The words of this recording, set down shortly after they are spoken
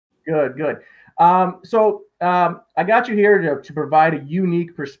Good, good. I got you here to provide a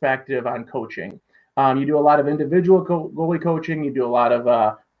unique perspective on coaching. You do a lot of individual goalie coaching. You do a lot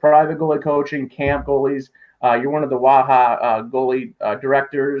of private goalie coaching, camp goalies. You're one of the Waha goalie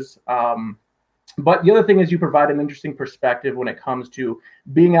directors. But the other thing is you provide an interesting perspective when it comes to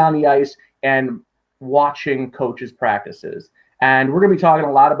being on the ice and watching coaches' practices. And we're going to be talking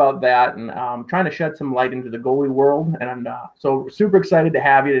a lot about that and trying to shed some light into the goalie world. And I'm so super excited to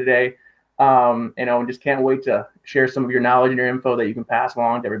have you today. And just can't wait to share some of your knowledge and your info that you can pass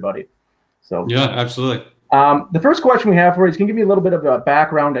along to everybody. So yeah, absolutely. The first question we have for you is, can you give me a little bit of a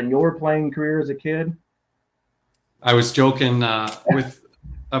background on your playing career as a kid? I was joking with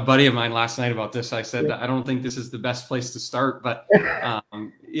a buddy of mine last night about this. I said, I don't think this is the best place to start, but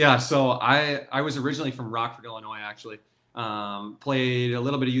so I was originally from Rockford, Illinois, actually. Played a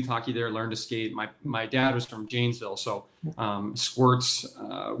little bit of youth hockey there, learned to skate. My dad was from Janesville, so squirts.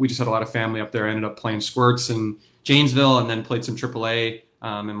 We just had a lot of family up there. I ended up playing squirts in Janesville and then played some AAA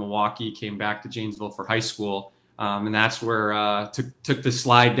in Milwaukee, came back to Janesville for high school. And that's where took the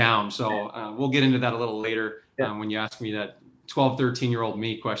slide down. So we'll get into that a little later when you ask me that 12, 13-year-old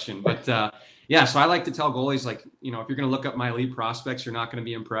me question. But so I like to tell goalies, like, if you're going to look up my elite prospects, you're not going to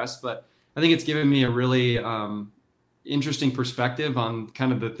be impressed. But I think it's given me a really interesting perspective on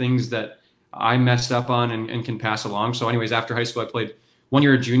kind of the things that I messed up on and can pass along. So anyways, after high school, I played 1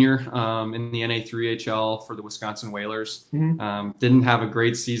 year a junior in the NA3HL for the Wisconsin Whalers. Mm-hmm. Didn't have a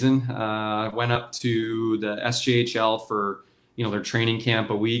great season. Went up to the SJHL for, their training camp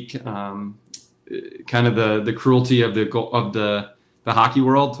a week. Kind of the cruelty of the hockey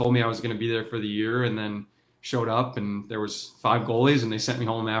world told me I was going to be there for the year, and then showed up and there was 5 goalies and they sent me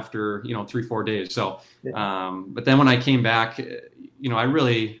home after 3-4 days. So but then when I came back, I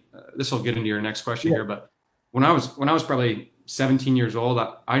really this will get into your next question here, but when I was probably 17 years old,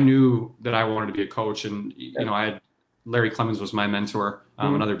 I knew that I wanted to be a coach. And I had Larry Clemens was my mentor,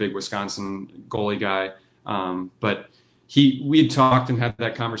 another big Wisconsin goalie guy, but we had talked and had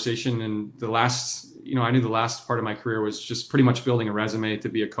that conversation, and I knew the last part of my career was just pretty much building a resume to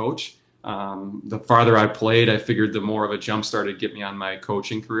be a coach. The farther I played, I figured the more of a jump start to get me on my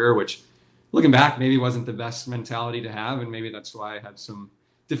coaching career, which looking back maybe wasn't the best mentality to have. And maybe that's why I had some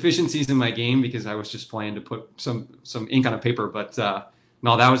deficiencies in my game, because I was just playing to put some ink on a paper. But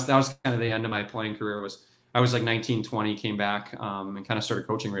no, that was kind of the end of my playing career. I was like 19, 20, came back and kind of started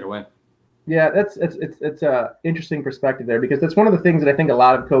coaching right away. Yeah, it's a interesting perspective there, because that's one of the things that I think a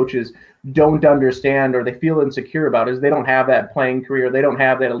lot of coaches don't understand, or they feel insecure about, is they don't have that playing career, they don't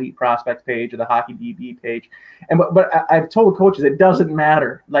have that elite prospects page or the hockey DB page. And but I've told coaches it doesn't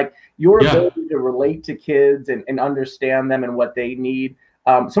matter. Like, your ability to relate to kids and understand them and what they need.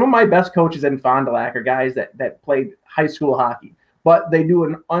 Some of my best coaches in Fond du Lac are guys that played high school hockey, but they do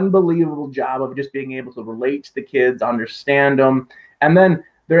an unbelievable job of just being able to relate to the kids, understand them, and then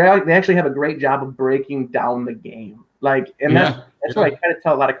they actually have a great job of breaking down the game. Like, and that's what I kind of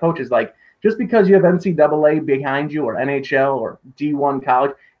tell a lot of coaches. Like, just because you have NCAA behind you, or NHL or D1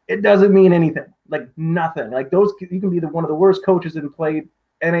 college, it doesn't mean anything. Like, nothing. Like, you can be one of the worst coaches and play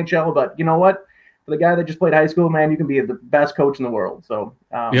NHL, but you know what? For the guy that just played high school, man, you can be the best coach in the world. So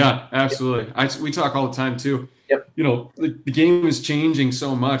yeah, absolutely. We talk all the time too. Yep. The game is changing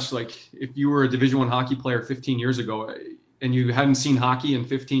so much. Like, if you were a Division I hockey player 15 years ago, and you hadn't seen hockey in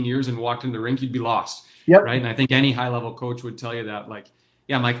 15 years and walked in the rink, you'd be lost. Yep. Right. And I think any high level coach would tell you that, like,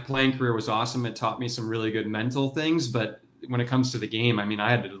 yeah, my playing career was awesome. It taught me some really good mental things. But when it comes to the game, I mean, I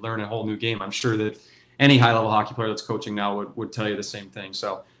had to learn a whole new game. I'm sure that any high level hockey player that's coaching now would tell you the same thing.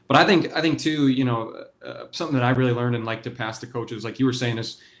 So, but I think too, something that I really learned and like to pass to coaches, like you were saying,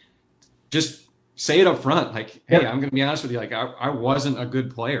 is just say it up front. Like, hey, I'm going to be honest with you. Like, I wasn't a good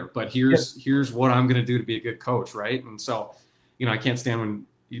player, but here's what I'm going to do to be a good coach. Right. And so, I can't stand when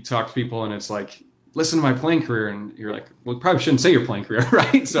you talk to people and it's like, listen to my playing career. And you're like, well, you probably shouldn't say your playing career.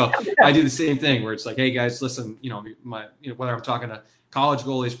 Right. So I do the same thing where it's like, hey guys, listen, whether I'm talking to college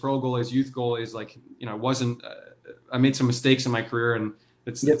goalies, pro goalies, youth goalies, like, I made some mistakes in my career, and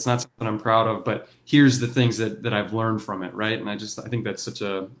it's not something I'm proud of, but here's the things that I've learned from it. Right. And I think that's such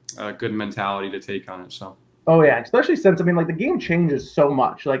a good mentality to take on it. So. Oh yeah. Especially since, the game changes so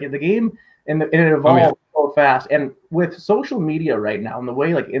much. Like, the game and it evolves so fast. And with social media right now, and the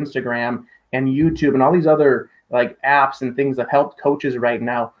way like Instagram and YouTube and all these other like apps and things that help coaches right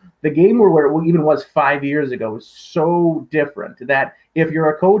now, the game where it even was 5 years ago is so different that if you're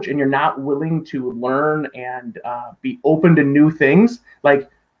a coach and you're not willing to learn and be open to new things, like,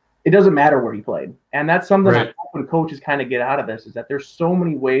 it doesn't matter where you played. And that's something that when coaches kind of get out of this, is that there's so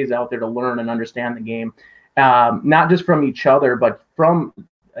many ways out there to learn and understand the game, not just from each other, but from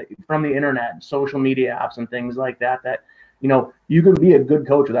from the internet, social media apps, and things like that. That you can be a good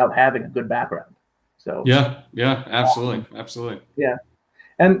coach without having a good background. So yeah, absolutely. Yeah.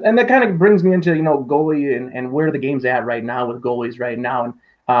 And that kind of brings me into goalie and where the game's at right now with goalies right now,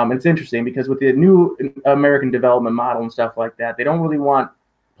 and it's interesting because with the new American development model and stuff like that, they don't really want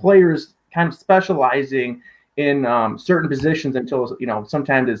players kind of specializing in certain positions until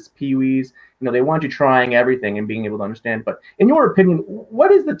sometimes it's peewees. They want you trying everything and being able to understand. But in your opinion,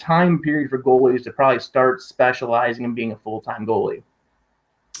 what is the time period for goalies to probably start specializing and being a full-time goalie?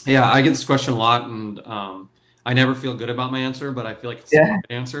 Yeah, I get this question a lot, and I never feel good about my answer, but I feel like it's the right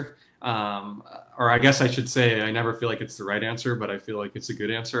answer. Or I guess I should say I never feel like it's the right answer, but I feel like it's a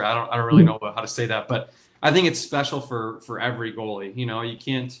good answer. I don't really know how to say that, but I think it's special for every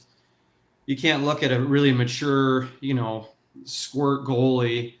goalie. You can't look at a really mature, squirt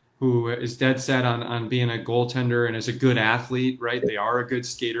goalie who is dead set on being a goaltender and is a good athlete, right? They are a good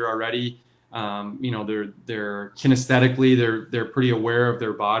skater already. They're kinesthetically, they're pretty aware of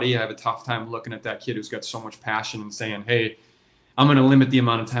their body. I have a tough time looking at that kid who's got so much passion and saying, hey, I'm going to limit the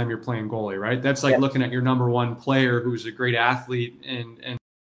amount of time you're playing goalie, right? That's like looking at your number one player who's a great athlete. And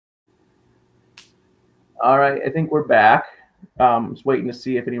all right, I think we're back. Just waiting to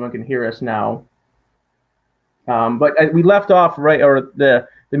see if anyone can hear us now. But we left off or the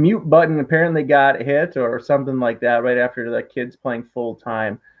mute button apparently got hit or something like that right after the kids playing full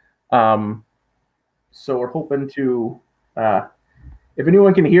time. So we're hoping to, if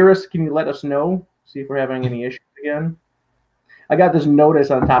anyone can hear us, can you let us know? See if we're having any issues again. I got this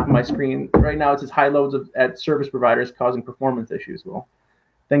notice on top of my screen right now. It says high loads at service providers causing performance issues. Well,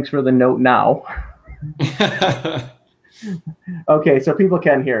 thanks for the note now. Okay, so people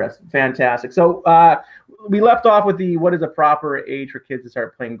can hear us. Fantastic. So we left off with what is a proper age for kids to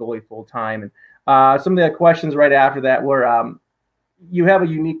start playing goalie full time, and some of the questions right after that were you have a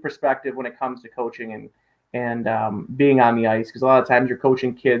unique perspective when it comes to coaching and being on the ice, because a lot of times you're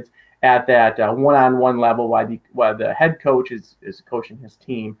coaching kids at that one-on-one level while the head coach is coaching his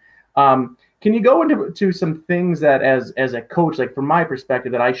team. Can you go into some things that as a coach, like from my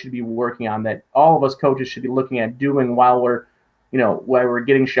perspective, that I should be working on, that all of us coaches should be looking at doing while we're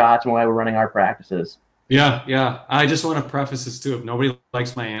getting shots and while we're running our practices? Yeah. I just want to preface this too. If nobody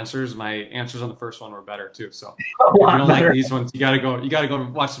likes my answers on the first one were better too. So if you don't like these ones, you gotta go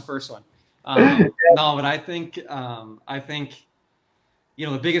watch the first one. No, but I think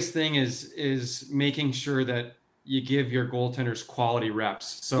the biggest thing is making sure that you give your goaltenders quality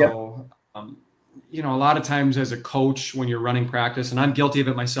reps. So a lot of times as a coach, when you're running practice, and I'm guilty of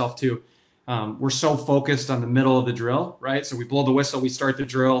it myself too, we're so focused on the middle of the drill, right? So we blow the whistle, we start the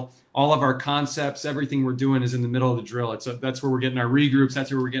drill. All of our concepts, everything we're doing is in the middle of the drill. That's where we're getting our regroups.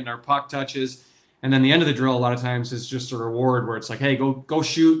 That's where we're getting our puck touches. And then the end of the drill, a lot of times, is just a reward where it's like, hey, go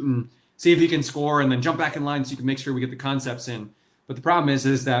shoot and see if you can score, and then jump back in line so you can make sure we get the concepts in. But the problem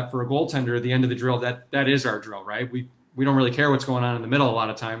is that for a goaltender, at the end of the drill, that is our drill, right? We don't really care what's going on in the middle a lot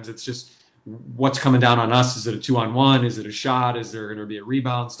of times. It's just what's coming down on us. Is it a 2-on-1? Is it a shot? Is there going to be a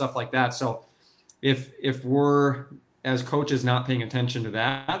rebound? Stuff like that. So if we're, as coaches, not paying attention to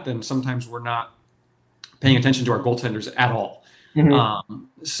that, then sometimes we're not paying attention to our goaltenders at all. Mm-hmm.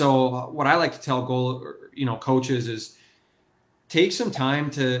 So what I like to tell coaches is take some time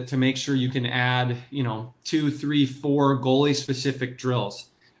to make sure you can add 2, 3, 4 goalie specific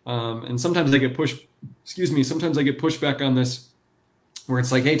drills. And sometimes I get pushback on this, where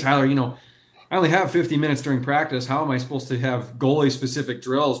it's like, hey, Tyler, I only have 50 minutes during practice. How am I supposed to have goalie specific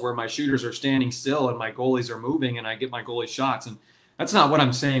drills where my shooters are standing still and my goalies are moving and I get my goalie shots? And that's not what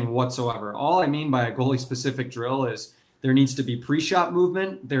I'm saying whatsoever. All I mean by a goalie specific drill is there needs to be pre-shot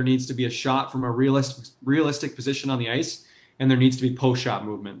movement. There needs to be a shot from a realistic position on the ice, and there needs to be post-shot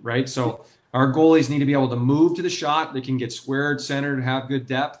movement, right? So our goalies need to be able to move to the shot. They can get squared, centered, have good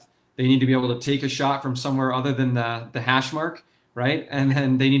depth. They need to be able to take a shot from somewhere other than the hash mark, right? And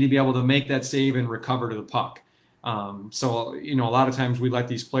then they need to be able to make that save and recover to the puck. So a lot of times we let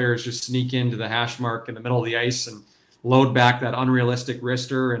these players just sneak into the hash mark in the middle of the ice and load back that unrealistic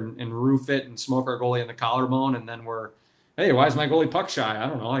wrister and roof it and smoke our goalie in the collarbone. And then we're, hey, why is my goalie puck shy? I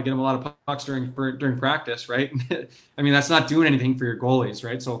don't know. I get him a lot of pucks during practice, right? I mean, that's not doing anything for your goalies,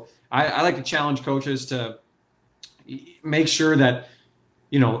 right? So I like to challenge coaches to make sure that,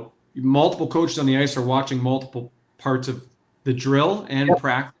 multiple coaches on the ice are watching multiple parts of the drill and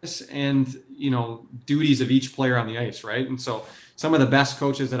practice and, duties of each player on the ice, right? And so some of the best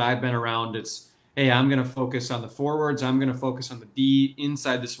coaches that I've been around, it's, hey, I'm going to focus on the forwards. I'm going to focus on the D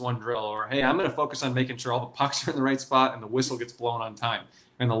inside this one drill. Or, hey, I'm going to focus on making sure all the pucks are in the right spot and the whistle gets blown on time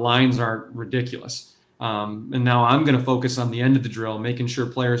and the lines aren't ridiculous. And now I'm going to focus on the end of the drill, making sure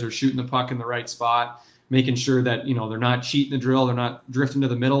players are shooting the puck in the right spot, making sure that, they're not cheating the drill, they're not drifting to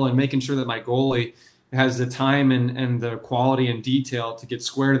the middle, and making sure that my goalie has the time and the quality and detail to get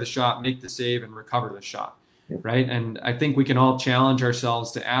square to the shot, make the save, and recover the shot. Right. And I think we can all challenge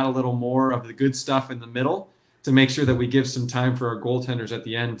ourselves to add a little more of the good stuff in the middle to make sure that we give some time for our goaltenders at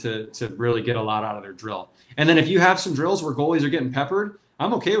the end to really get a lot out of their drill. And then if you have some drills where goalies are getting peppered,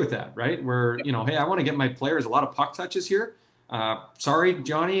 I'm okay with that, right? Where, hey, I want to get my players a lot of puck touches here. Sorry,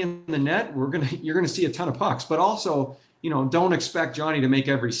 Johnny in the net, you're gonna see a ton of pucks, but also, don't expect Johnny to make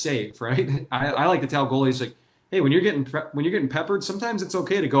every save, right? I like to tell goalies, like, hey, when you're getting peppered, sometimes it's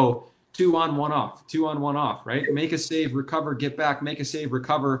okay to go 2 on 1 off, right? Make a save, recover, get back, make a save,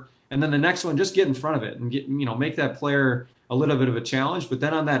 recover, and then the next one, just get in front of it and make that player a little bit of a challenge. But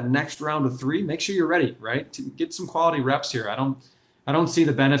then on that next round of 3, make sure you're ready, right? To get some quality reps here. I don't see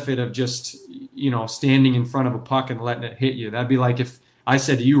the benefit of just, standing in front of a puck and letting it hit you. That'd be like if I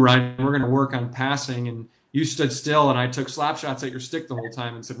said to you, Ryan, we're going to work on passing, and you stood still and I took slap shots at your stick the whole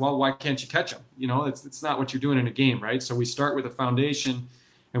time and said, well, why can't you catch them? It's not what you're doing in a game, right? So we start with a foundation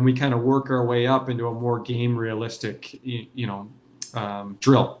and we kind of work our way up into a more game realistic,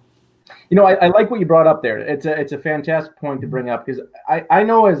 drill. I like what you brought up there. It's a fantastic point to bring up, because I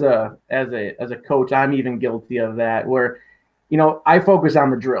know as a coach, I'm even guilty of that, where, I focus on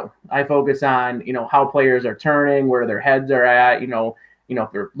the drill. I focus on, how players are turning, where their heads are at,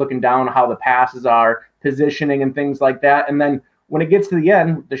 if they're looking down, how the passes are, positioning and things like that. And then when it gets to the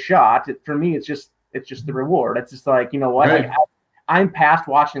end, the shot, for me, it's just the reward. It's just like, what? Right. Like, I'm past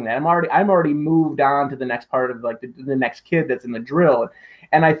watching that. I'm already moved on to the next part of, like, the next kid that's in the drill.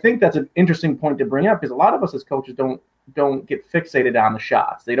 And I think that's an interesting point to bring up, because a lot of us as coaches don't get fixated on the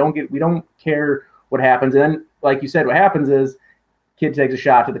shots. We don't care what happens. And then, like you said, what happens is kid takes a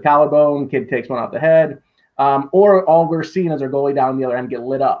shot to the collarbone, kid takes one off the head, or all we're seeing is our goalie down the other end get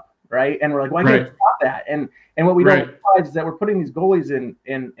lit up, right? And we're like, why can't you stop that? And what we don't realize is that we're putting these goalies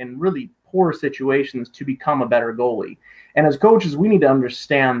in really poor situations to become a better goalie. And as coaches, we need to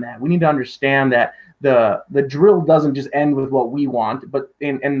understand that. We need to understand that the drill doesn't just end with what we want, but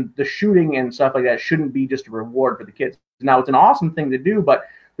and the shooting and stuff like that shouldn't be just a reward for the kids. Now, it's an awesome thing to do, but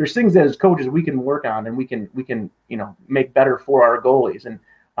there's things that as coaches we can work on and we can make better for our goalies. And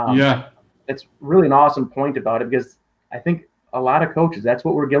it's really an awesome point about it, because I think a lot of coaches, that's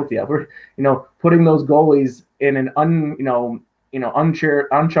what we're guilty of. We're putting those goalies in an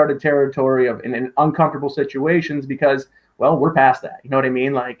uncharted territory of in uncomfortable situations, because, well, we're past that. You know what I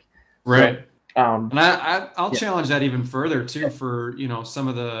mean? Like, right. So, and I'll challenge that even further too, for some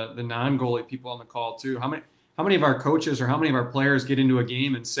of the non-goalie people on the call too. How many of our coaches or how many of our players get into a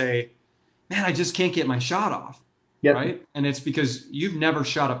game and say, man, I just can't get my shot off. Yep. Right. And it's because you've never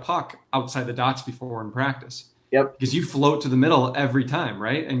shot a puck outside the dots before in practice. Yep. Because you float to the middle every time,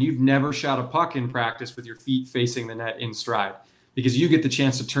 right? And you've never shot a puck in practice with your feet facing the net in stride, because you get the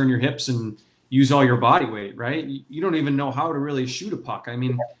chance to turn your hips and use all your body weight, right? You don't even know how to really shoot a puck. I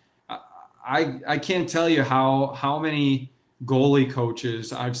mean, I can't tell you how many goalie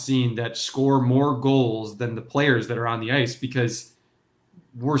coaches I've seen that score more goals than the players that are on the ice, because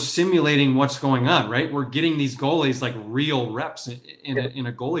we're simulating what's going on, right? We're getting these goalies like real reps in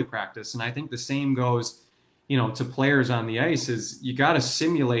a goalie practice. And I think the same goes, to players on the ice, is you got to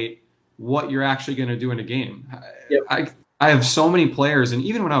simulate what you're actually going to do in a game. Yep. I have so many players, and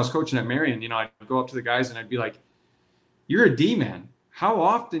even when I was coaching at Marion, I'd go up to the guys and I'd be like, you're a D-man. How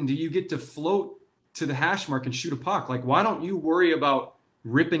often do you get to float to the hash mark and shoot a puck? Like, why don't you worry about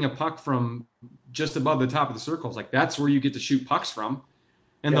ripping a puck from just above the top of the circles? Like, that's where you get to shoot pucks from.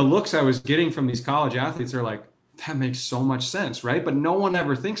 And the looks I was getting from these college athletes are like, that makes so much sense, right? But no one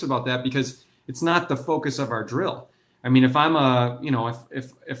ever thinks about that, because it's not the focus of our drill. I mean, if I'm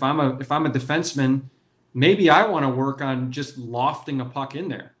if I'm a defenseman, maybe I want to work on just lofting a puck in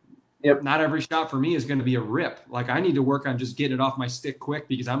there. Yep. Not every shot for me is going to be a rip. Like, I need to work on just getting it off my stick quick,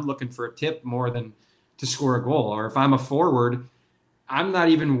 because I'm looking for a tip more than to score a goal. Or if I'm a forward, I'm not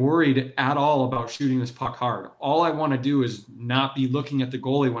even worried at all about shooting this puck hard. All I want to do is not be looking at the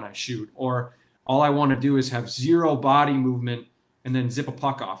goalie when I shoot, or all I want to do is have zero body movement and then zip a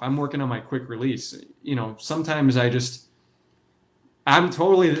puck off. I'm working on my quick release. Sometimes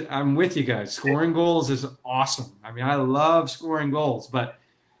I'm with you guys. Scoring goals is awesome. I mean, I love scoring goals, but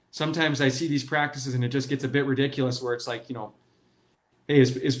sometimes I see these practices and it just gets a bit ridiculous, where it's like, hey,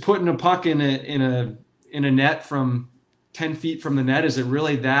 is putting a puck in a net from 10 feet from the net, is it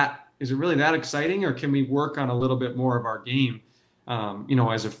really that exciting, or can we work on a little bit more of our game,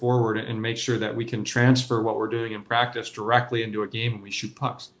 as a forward, and make sure that we can transfer what we're doing in practice directly into a game when we shoot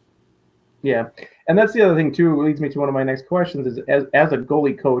pucks? Yeah, and that's the other thing too. Leads me to one of my next questions: is as a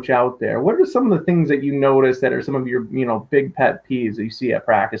goalie coach out there, what are some of the things that you notice that are some of your big pet peeves that you see at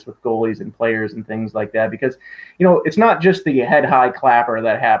practice with goalies and players and things like that? Because it's not just the head high clapper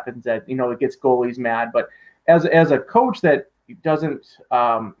that happens that it gets goalies mad, but as a coach that doesn't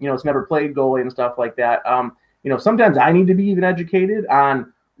it's never played goalie and stuff like that. Sometimes I need to be even educated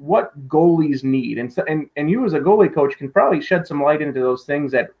on what goalies need, and you as a goalie coach can probably shed some light into those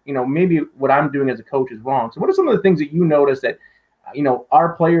things that maybe what I'm doing as a coach is wrong. So what are some of the things that you notice that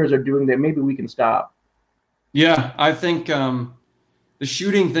our players are doing that maybe we can stop? Yeah, I think the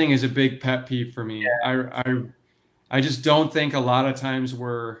shooting thing is a big pet peeve for me. I just don't think a lot of times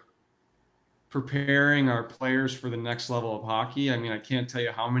we're preparing our players for the next level of hockey. I mean, I can't tell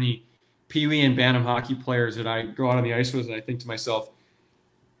you how many Pee Wee and Bantam hockey players that I go out on the ice with, and I think to myself,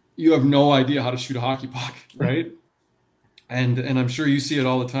 you have no idea how to shoot a hockey puck, right? And I'm sure you see it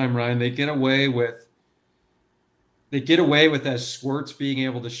all the time, Ryan. They get away with as squirts being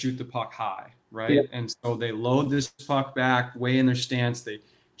able to shoot the puck high, right? Yeah. And so they load this puck back way in their stance. They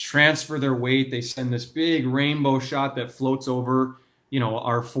transfer their weight. They send this big rainbow shot that floats over,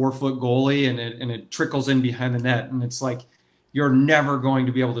 our 4-foot goalie, and it trickles in behind the net. And it's like, you're never going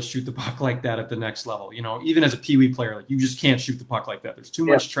to be able to shoot the puck like that at the next level. Even as a Pee Wee player, like, you just can't shoot the puck like that. There's too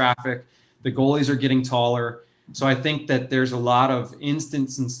much traffic. The goalies are getting taller. So I think that there's a lot of instant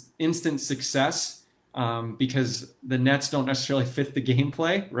success because the nets don't necessarily fit the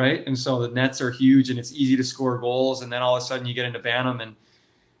gameplay, right? And so the nets are huge and it's easy to score goals. And then all of a sudden you get into Bantam and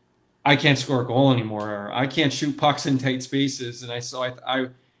I can't score a goal anymore, or I can't shoot pucks in tight spaces. And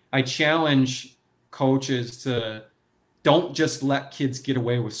I challenge coaches to don't just let kids get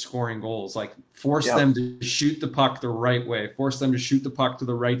away with scoring goals. Like, force them to shoot the puck the right way, force them to shoot the puck to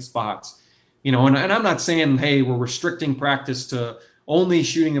the right spots. And I'm not saying, hey, we're restricting practice to only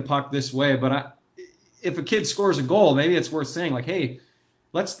shooting the puck this way, but if a kid scores a goal, maybe it's worth saying, like, hey,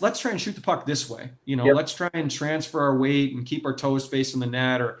 let's try and shoot the puck this way. Let's try and transfer our weight and keep our toes facing the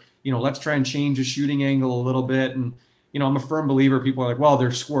net, or let's try and change the shooting angle a little bit. And I'm a firm believer. People are like, well,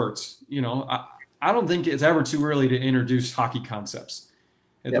 they're squirts. I don't think it's ever too early to introduce hockey concepts.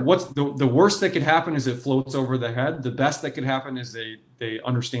 What's the worst that could happen is it floats over the head. The best that could happen is they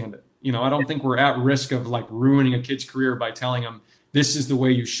understand it. I don't think we're at risk of like ruining a kid's career by telling them this is the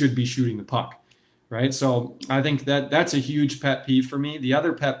way you should be shooting the puck. Right. So I think that's a huge pet peeve for me. The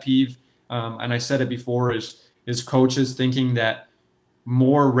other pet peeve, and I said it before, is coaches thinking that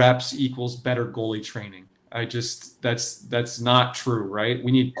more reps equals better goalie training. That's not true, right?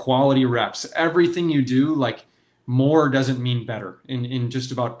 We need quality reps. Everything you do, like, more doesn't mean better in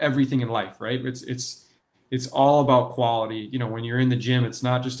just about everything in life, right? It's all about quality. When you're in the gym, it's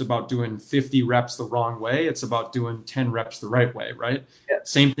not just about doing 50 reps the wrong way. It's about doing 10 reps the right way, right? Yeah.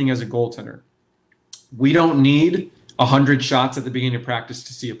 Same thing as a goaltender. We don't need 100 shots at the beginning of practice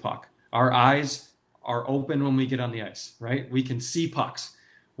to see a puck. Our eyes are open when we get on the ice, right? We can see pucks.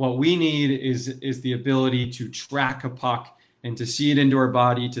 What we need is the ability to track a puck and to see it into our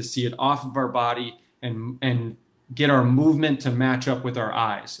body, to see it off of our body, and get our movement to match up with our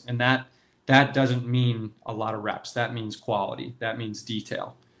eyes. And that doesn't mean a lot of reps. That means quality. That means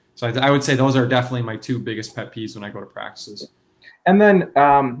detail. So I would say those are definitely my two biggest pet peeves when I go to practices. And then,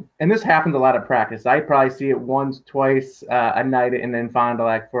 and this happens a lot of practice. I probably see it once, twice a night, and then Fond du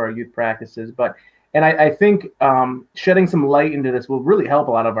Lac for our youth practices. And I think shedding some light into this will really help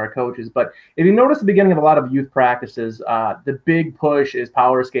a lot of our coaches. But if you notice the beginning of a lot of youth practices, the big push is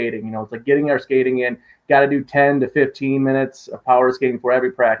power skating. It's like getting our skating in. Got to do 10 to 15 minutes of power skating before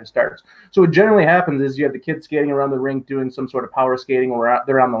every practice starts. So what generally happens is you have the kids skating around the rink doing some sort of power skating, or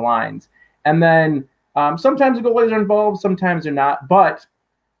they're on the lines. And then sometimes the goalies are involved, sometimes they're not. But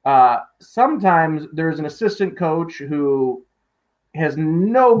sometimes there's an assistant coach who has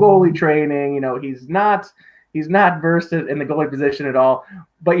no goalie training. He's not versed in the goalie position at all.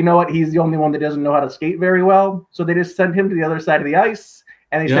 But you know what? He's the only one that doesn't know how to skate very well. So they just send him to the other side of the ice,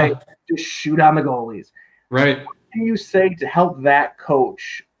 and they say, just shoot on the goalies. Right. What can you say to help that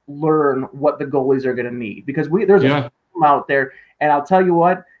coach learn what the goalies are going to need? Because there's a problem out there, and I'll tell you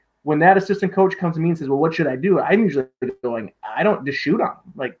what, when that assistant coach comes to me and says, well, what should I do? I'm usually going, I don't just shoot on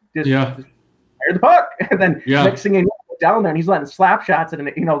him. Like, just fire the puck. And then next thing you know, down there, and he's letting slap shots at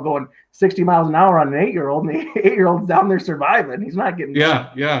going 60 miles an hour on an 8-year-old, and the 8-year-old's down there surviving. He's not getting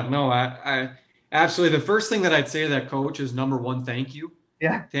no, I absolutely. The first thing that I'd say to that coach is, number one, thank you.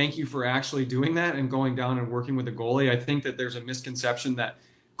 Thank you for actually doing that and going down and working with a goalie. I think that there's a misconception that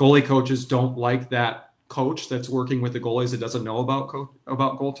goalie coaches don't like that coach that's working with the goalies that doesn't know about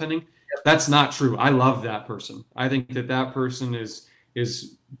goaltending. That's not true. I love that person. I think that person is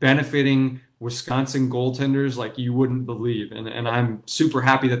is benefiting Wisconsin goaltenders like you wouldn't believe. And I'm super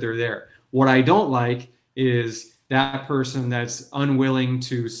happy that they're there. What I don't like is that person that's unwilling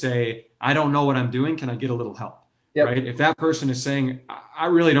to say, I don't know what I'm doing. Can I get a little help? Yep. Right? If that person is saying, I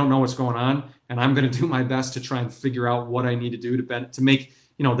really don't know what's going on, and I'm going to do my best to try and figure out what I need to do to make,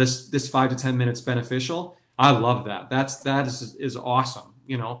 you know, this 5 to 10 minutes beneficial. I love that. That is awesome.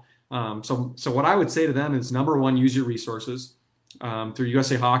 You know, so what I would say to them is, number one, use your resources. Through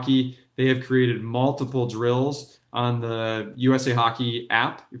USA Hockey, they have created multiple drills on the USA Hockey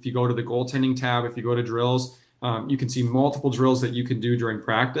app. If you go to the goaltending tab, if you go to drills, you can see multiple drills that you can do during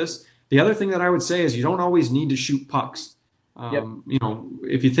practice. The other thing that I would say is you don't always need to shoot pucks. You know,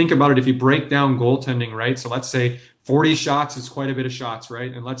 if you think about it, if you break down goaltending, right? So let's say 40 shots is quite a bit of shots,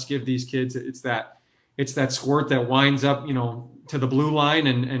 right? And let's give these kids, it's that squirt that winds up, you know, to the blue line,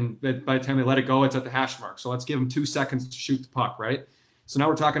 and by the time they let it go, it's at the hash mark. So let's give them 2 seconds to shoot the puck, right? So now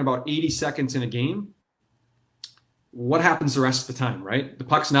we're talking about 80 seconds in a game. What happens the rest of the time, right? The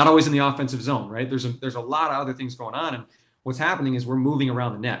puck's not always in the offensive zone, right? There's a lot of other things going on, and what's happening is we're moving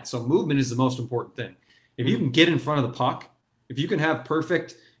around the net. So movement is the most important thing. If you can get in front of the puck, if you can have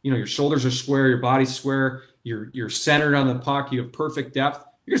perfect, you know, your shoulders are square, your body's square, you're centered on the puck, you have perfect depth,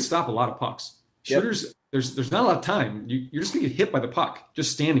 you're gonna stop a lot of pucks. Shooters, there's not a lot of time. You're just gonna get hit by the puck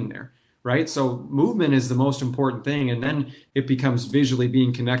just standing there, right? So movement is the most important thing, and then it becomes visually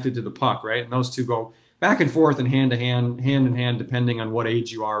being connected to the puck, right? And those two go back and forth and hand in hand, depending on what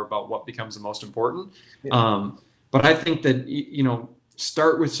age you are about what becomes the most important. But I think that, you know,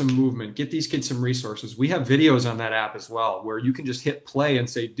 start with some movement, get these kids some resources. We have videos on that app as well, where you can just hit play and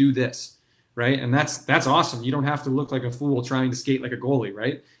say, do this, right? And that's awesome. You don't have to look like a fool trying to skate like a goalie,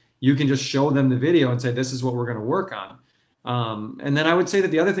 right? You can just show them the video and say, this is what we're going to work on. And then I would say that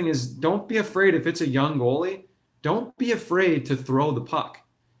the other thing is, don't be afraid, if it's a young goalie, don't be afraid to throw the puck.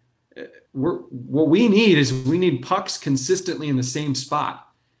 What we need pucks consistently in the same spot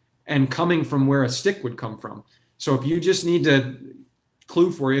and coming from where a stick would come from. So if you just need to,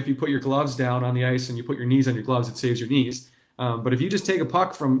 clue for you, if you put your gloves down on the ice and you put your knees on your gloves, it saves your knees. But if you just take a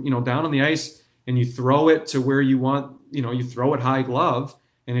puck from, you know, down on the ice and you throw it to where you want, you know, you throw it high glove,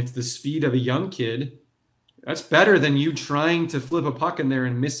 and it's the speed of a young kid, that's better than you trying to flip a puck in there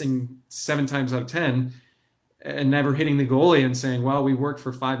and missing 7 times out of 10 and never hitting the goalie and saying, well, we worked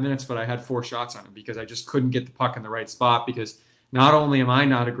for 5 minutes, but I had 4 shots on it because I just couldn't get the puck in the right spot, because not only am I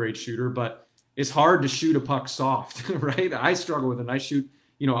not a great shooter, but it's hard to shoot a puck soft, right? I struggle with it. I shoot,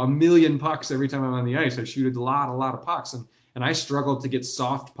 you know, a million pucks every time I'm on the ice. I shoot a lot of pucks, and I struggle to get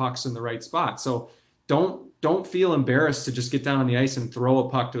soft pucks in the right spot. So don't feel embarrassed to just get down on the ice and throw a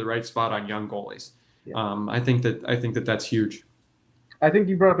puck to the right spot on young goalies. I think that that's huge. I think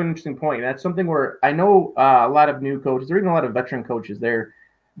you brought up an interesting point. That's something where I know a lot of new coaches, or even a lot of veteran coaches,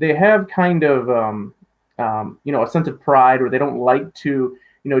 they have kind of you know, a sense of pride, or they don't like to,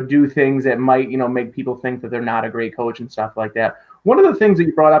 you know, do things that might, you know, make people think that they're not a great coach and stuff like that. One of the things that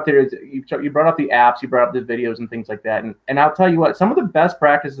you brought up there is you brought up the apps, you brought up the videos and things like that. And I'll tell you what, some of the best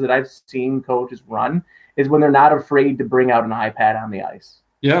practices that I've seen coaches run is when they're not afraid to bring out an iPad on the ice.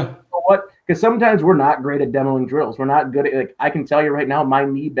 Yeah. You know what? Because sometimes we're not great at demoing drills. We're not good at, like, I can tell you right now, my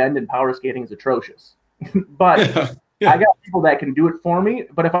knee bend in power skating is atrocious. But I got people that can do it for me.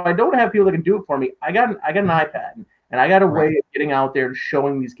 But if I don't have people that can do it for me, I got an iPad. And I got a way of getting out there and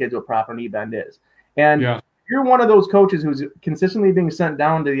showing these kids what proper knee bend is. And if you're one of those coaches who's consistently being sent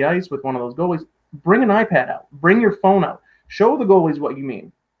down to the ice with one of those goalies, bring an iPad out. Bring your phone out. Show the goalies what you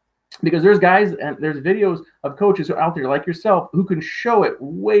mean. Because there's guys and there's videos of coaches who are out there like yourself who can show it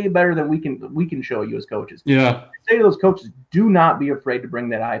way better than we can show you as coaches. Yeah. I say to those coaches, do not be afraid to bring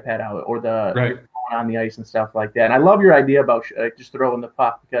that iPad out or the phone on the ice and stuff like that. And I love your idea about just throwing the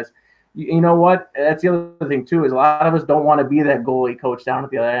puck, because you know what? That's the other thing too, is a lot of us don't want to be that goalie coach down at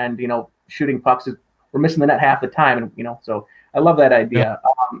the other end, you know, shooting pucks. We're missing the net half the time. And, you know, so I love that idea.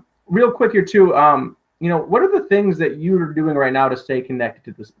 Real quick here too. You know, what are the things that you're doing right now to stay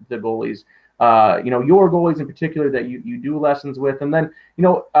connected to the goalies? You know, your goalies in particular that you do lessons with, and then, you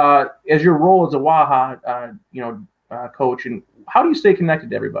know, as your role as a Waha, you know, coach, and how do you stay connected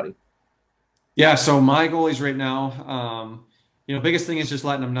to everybody? Yeah. So my goalies right now, you know, biggest thing is just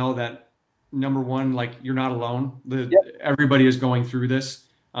letting them know that, number one, like, you're not alone. Everybody is going through this.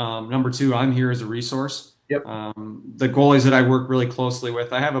 Number two, I'm here as a resource. The goalies that I work really closely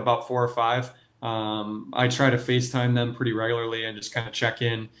with, I have about 4 or 5. I try to FaceTime them pretty regularly and just kind of check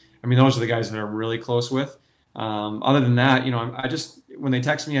in. I mean, those are the guys that I'm really close with. Other than that, you know, I just, when they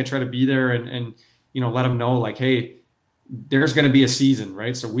text me, I try to be there and, you know, let them know, like, hey, there's going to be a season,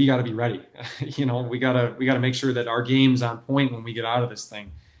 right? So we got to be ready. We got to make sure that our game's on point when we get out of this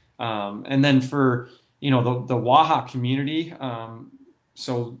thing. And then for, the Waha community,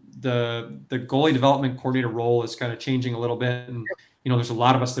 so the goalie development coordinator role is kind of changing a little bit. And, there's a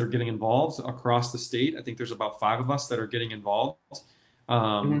lot of us that are getting involved across the state. I think there's about 5 of us that are getting involved.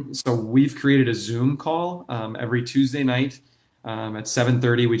 So we've created a Zoom call every Tuesday night at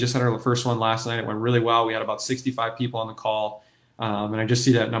 7:30. We just had our first one last night. It went really well. We had about 65 people on the call. And I just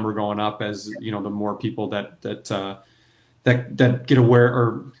see that number going up as, the more people that get aware,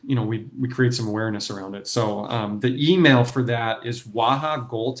 or, we create some awareness around it. So the email for that is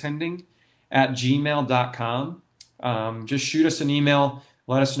wahagoltending@gmail.com. Just shoot us an email.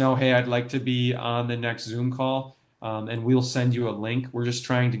 Let us know, hey, I'd like to be on the next Zoom call. And we'll send you a link. We're just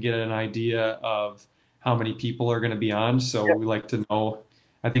trying to get an idea of how many people are going to be on. So we like to know,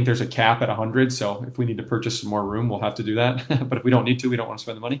 I think there's a cap at 100. So if we need to purchase some more room, we'll have to do that. But if we don't need to, we don't want to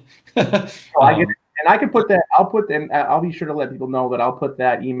spend the money. I get it. And I can put that, I'll be sure to let people know that I'll put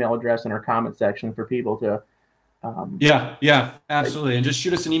that email address in our comment section for people to. Yeah, absolutely. And just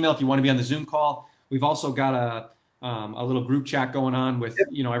shoot us an email if you want to be on the Zoom call. We've also got a little group chat going on with,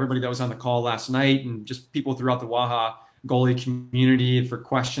 everybody that was on the call last night, and just people throughout the Waha goalie community for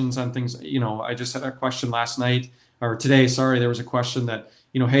questions on things. I just had a question last night, or today, sorry, there was a question that,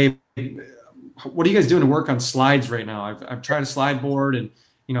 hey, what are you guys doing to work on slides right now? I've tried a slide board, and,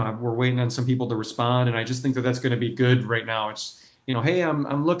 we're waiting on some people to respond. And I just think that that's going to be good right now. It's, hey,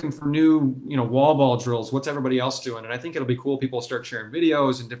 I'm looking for new, wall ball drills. What's everybody else doing? And I think it'll be cool. People start sharing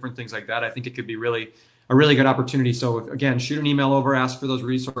videos and different things like that. I think it could be a really good opportunity. So again, shoot an email over, ask for those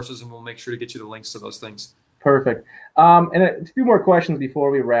resources, and we'll make sure to get you the links to those things. Perfect. And a few more questions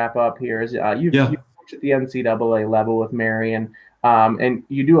before we wrap up here. Is you've coached at the NCAA level with Marion, and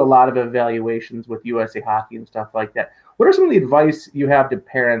you do a lot of evaluations with USA Hockey and stuff like that. What are some of the advice you have to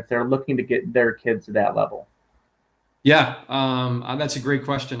parents that are looking to get their kids to that level? Yeah, that's a great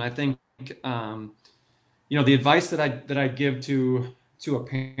question. I think the advice that I give to a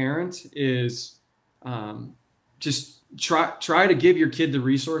parent is just try to give your kid the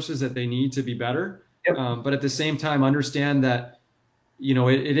resources that they need to be better. Yep. But at the same time, understand that,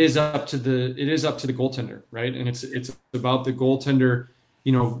 it is up to the goaltender, right? And it's about the goaltender,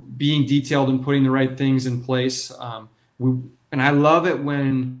 being detailed and putting the right things in place. And I love it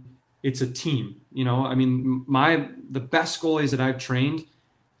when it's a team, the best goalies that I've trained,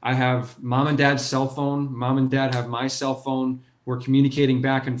 I have mom and dad's cell phone. Mom and dad have my cell phone. We're communicating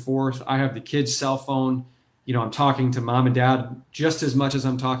back and forth. I have the kid's cell phone. I'm talking to mom and dad just as much as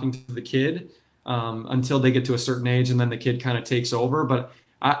I'm talking to the kid until they get to a certain age, and then the kid kind of takes over. But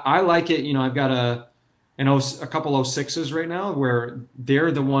I like it. I've got a couple 06s right now where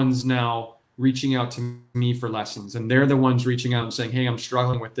they're the ones now reaching out to me for lessons, and they're the ones reaching out and saying, hey, I'm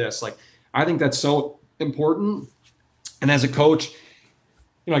struggling with this. Like, I think that's so important. And as a coach,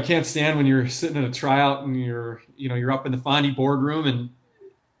 I can't stand when you're sitting in a tryout and you're up in the Fondy boardroom, and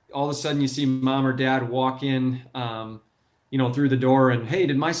all of a sudden you see mom or dad walk in, through the door, and, hey,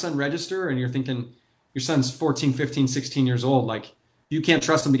 did my son register? And you're thinking, your son's 14, 15, 16 years old. Like, you can't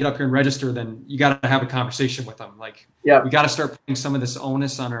trust him to get up here and register, then you got to have a conversation with them. Like, we got to start putting some of this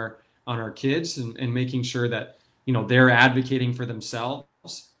onus on our kids and making sure that, they're advocating for themselves.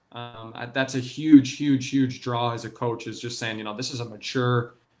 That's a huge, huge, huge draw as a coach, is just saying, this is a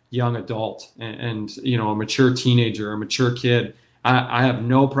mature young adult and a mature teenager, a mature kid. I have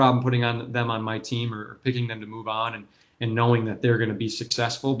no problem putting them on my team or picking them to move on and knowing that they're going to be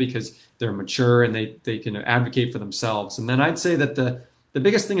successful because they're mature and they can advocate for themselves. And then I'd say that the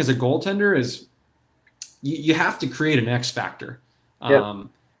biggest thing as a goaltender is you have to create an X factor. Yep.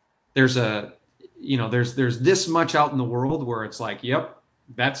 There's this much out in the world where it's like, yep,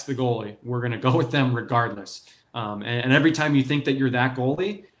 that's the goalie. We're going to go with them regardless. And every time you think that you're that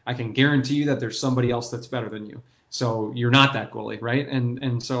goalie, I can guarantee you that there's somebody else that's better than you. So you're not that goalie, right?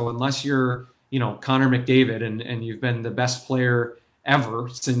 And so unless you're, Connor McDavid and you've been the best player ever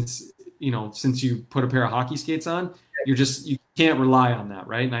since you put a pair of hockey skates on, you can't rely on that,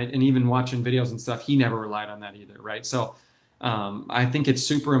 right? And even watching videos and stuff, he never relied on that either, right? So I think it's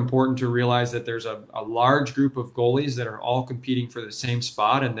super important to realize that there's a large group of goalies that are all competing for the same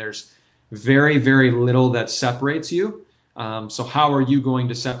spot, and there's very, very little that separates you. So how are you going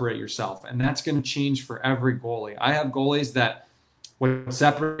to separate yourself? And that's going to change for every goalie. I have goalies that what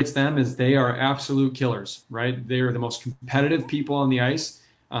separates them is they are absolute killers, right? They are the most competitive people on the ice.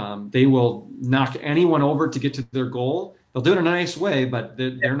 They will knock anyone over to get to their goal. they'll do it in a nice way, but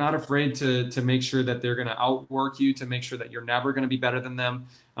they're not afraid to make sure that they're going to outwork you, to make sure that you're never going to be better than them,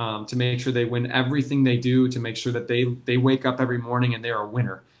 to make sure they win everything they do, to make sure that they wake up every morning and they're a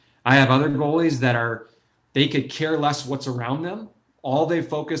winner. I have other goalies that they could care less what's around them. All they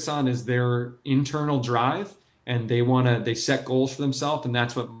focus on is their internal drive, and they set goals for themselves, and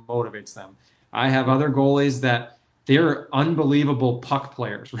that's what motivates them. I have other goalies that they're unbelievable puck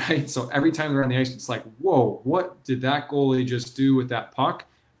players, right? So every time they're on the ice, it's like, whoa, what did that goalie just do with that puck?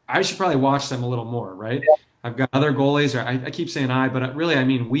 I should probably watch them a little more, right? Yeah. I've got other goalies, or I keep saying but really I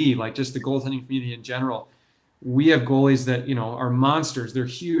mean we, like just the goaltending community in general. We have goalies that, are monsters. They're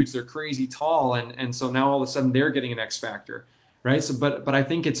huge, they're crazy tall, and so now all of a sudden they're getting an X factor, right? So but I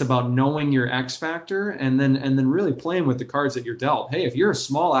think it's about knowing your X factor and then really playing with the cards that you're dealt. Hey, if you're a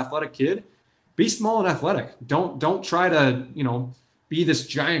small athletic kid, be small and athletic. Don't try to, be this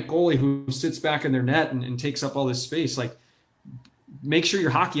giant goalie who sits back in their net and takes up all this space. Like, make sure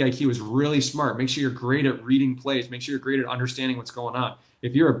your hockey IQ is really smart. Make sure you're great at reading plays. Make sure you're great at understanding what's going on.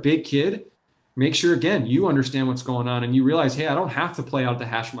 If you're a big kid, make sure, again, you understand what's going on and you realize, hey, I don't have to play out the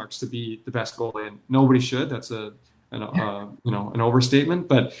hash marks to be the best goalie. And nobody should. That's an overstatement.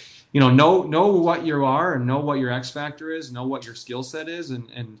 But, know what you are and know what your X factor is, know what your skill set is,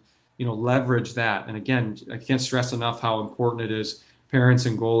 and leverage that. And again, I can't stress enough how important it is, parents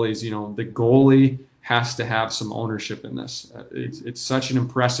and goalies, the goalie has to have some ownership in this. It's such an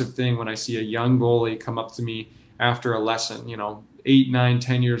impressive thing when I see a young goalie come up to me after a lesson, 8, 9,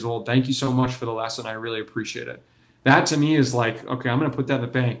 10 years old. Thank you so much for the lesson. I really appreciate it. That to me is like, okay, I'm going to put that in the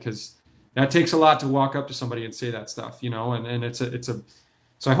bank, because that takes a lot to walk up to somebody and say that stuff, and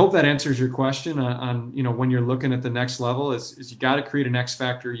so I hope that answers your question on when you're looking at the next level is you got to create an X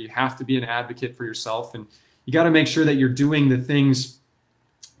factor. You have to be an advocate for yourself, and you got to make sure that you're doing the things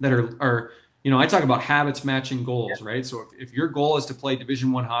that are I talk about habits matching goals, right? So if your goal is to play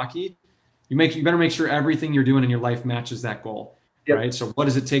Division I hockey, you better make sure everything you're doing in your life matches that goal, right? So what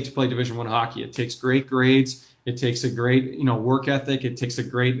does it take to play Division I hockey? It takes great grades. It takes a great work ethic. It takes a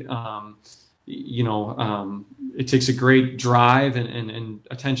great it takes a great drive and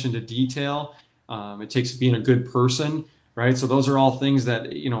attention to detail. It takes being a good person, right? So those are all things that,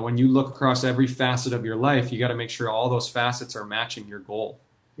 when you look across every facet of your life, you got to make sure all those facets are matching your goal.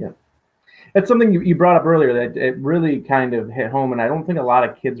 Yeah. That's something you brought up earlier that it really kind of hit home. And I don't think a lot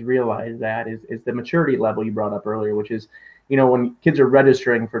of kids realize that is the maturity level you brought up earlier, which is, when kids are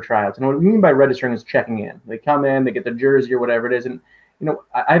registering for tryouts. And what we mean by registering is checking in. They come in, they get the jersey or whatever it is. And,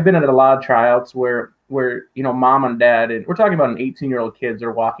 I've been at a lot of tryouts where mom and dad, and we're talking about an 18-year-old kids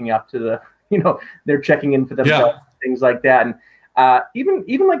are walking up to the, they're checking in for themselves, things like that. And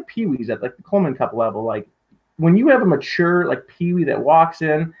even like peewees at like the Coleman Cup level, like when you have a mature like peewee that walks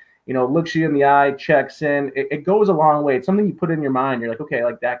in, looks you in the eye, checks in, it goes a long way. It's something you put in your mind. You're like, okay,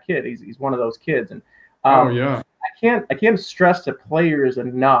 like that kid, he's one of those kids. And I can't stress to players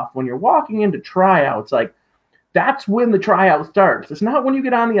enough when you're walking into tryouts, like that's when the tryout starts. It's not when you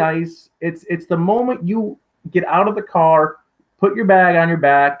get on the ice. It's the moment you get out of the car, put your bag on your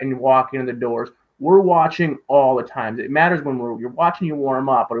back, and you walk into the doors. We're watching all the time. It matters when you're watching you warm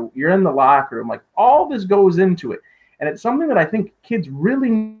up or you're in the locker room. Like all this goes into it. And it's something that I think kids really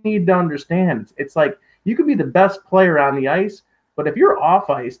need to understand. It's like you could be the best player on the ice, but if your off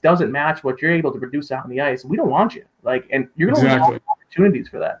ice doesn't match what you're able to produce on the ice, we don't want you. And you're going to lose opportunities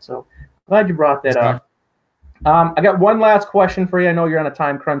for that. So glad you brought that up. I got one last question for you. I know you're on a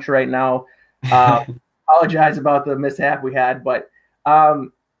time crunch right now. Apologize about the mishap we had, but a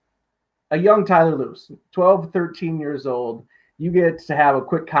young Tyler Luce, 12, 13 years old, you get to have a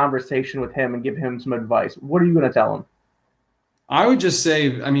quick conversation with him and give him some advice. What are you going to tell him? I would just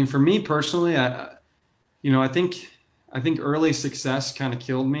say, for me personally, I think early success kind of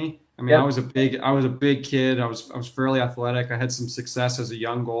killed me. I was a big kid. I was fairly athletic. I had some success as a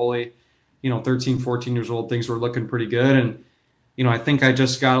young goalie. 13, 14 years old, things were looking pretty good. And, I think I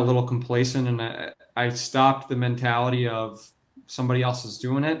just got a little complacent and I stopped the mentality of somebody else is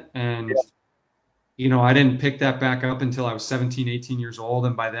doing it. And, I didn't pick that back up until I was 17, 18 years old.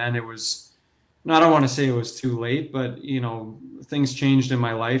 And by then it was, I don't want to say it was too late, but, things changed in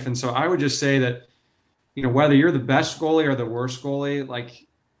my life. And so I would just say that, whether you're the best goalie or the worst goalie,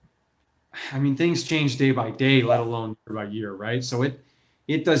 things change day by day, let alone year by year, right? So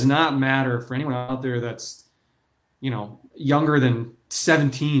it does not matter for anyone out there that's, younger than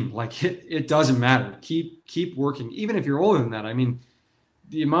 17. It doesn't matter. Keep working. Even if you're older than that.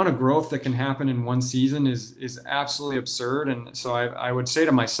 The amount of growth that can happen in one season is absolutely absurd. And so I would say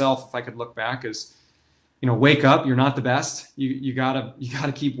to myself, if I could look back, is, wake up. You're not the best. You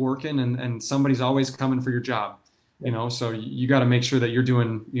gotta keep working, and somebody's always coming for your job. you know, so you got to make sure that you're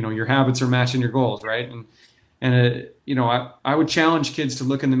doing, you know, your habits are matching your goals, right? And you know, I would challenge kids to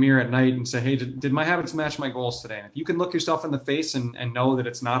look in the mirror at night and say, hey, did my habits match my goals today? And if you can look yourself in the face and know that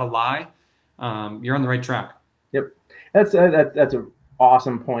it's not a lie, you're on the right track. Yep. That's a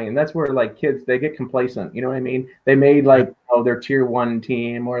awesome point. And that's where like kids, they get complacent. You know what I mean? They made like, their tier 1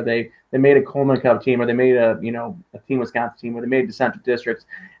 team, or they made a Coleman Cup team, or they made a Team Wisconsin team, or they made the Central Districts.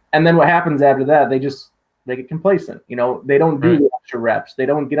 And then what happens after that, they get complacent. You know, they don't do the extra reps. They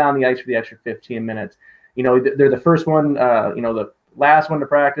don't get on the ice for the extra 15 minutes. You know, they're the first one, the last one to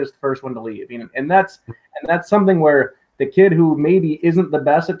practice, the first one to leave. You know, and that's something where the kid who maybe isn't the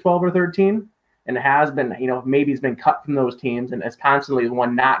best at 12 or 13 and has been, maybe he's been cut from those teams and is constantly the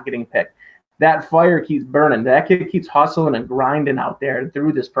one not getting picked. That fire keeps burning. That kid keeps hustling and grinding out there and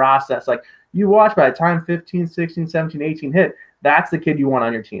through this process. Like, you watch, by the time 15, 16, 17, 18 hit, that's the kid you want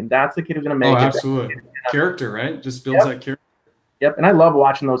on your team. That's the kid who's going to make it. Absolutely. Character, right? Just builds that character. Yep. And I love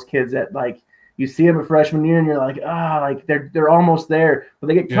watching those kids that, like, you see them a freshman year and you're like, like they're almost there, but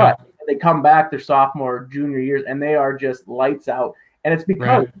they get cut. And they come back their sophomore, junior years, and they are just lights out. And it's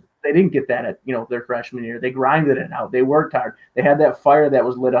because they didn't get that at, their freshman year. They grinded it out. They worked hard. They had that fire that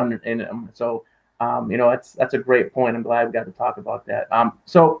was lit in them. So, that's a great point. I'm glad we got to talk about that.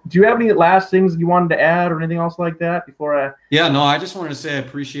 So do you have any last things you wanted to add or anything else like that before I? Yeah, no, I just wanted to say I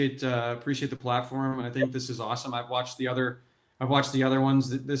appreciate the platform. I think this is awesome. I've watched the other ones.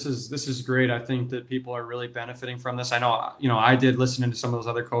 This is great. I think that people are really benefiting from this. I know, I did listen to some of those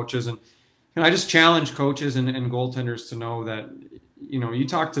other coaches, and I just challenge coaches and goaltenders to know that, you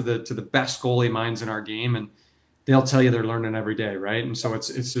talk to the best goalie minds in our game, and they'll tell you they're learning every day, right? And so it's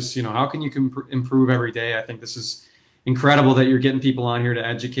just, how can you improve every day? I think this is incredible that you're getting people on here to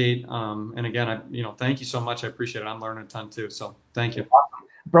educate. And again, thank you so much. I appreciate it. I'm learning a ton too. So thank you. Awesome.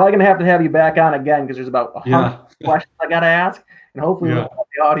 Probably gonna have to have you back on again, because there's about 100 questions I gotta ask, and hopefully we'll have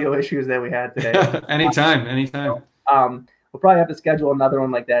the audio issues that we had today. Anytime. We'll probably have to schedule another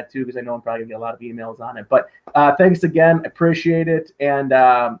one like that too, because I know I'm probably gonna get a lot of emails on it. But thanks again, appreciate it, and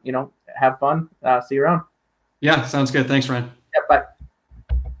have fun. See you around. Yeah, sounds good. Thanks, Ryan. Yeah, bye.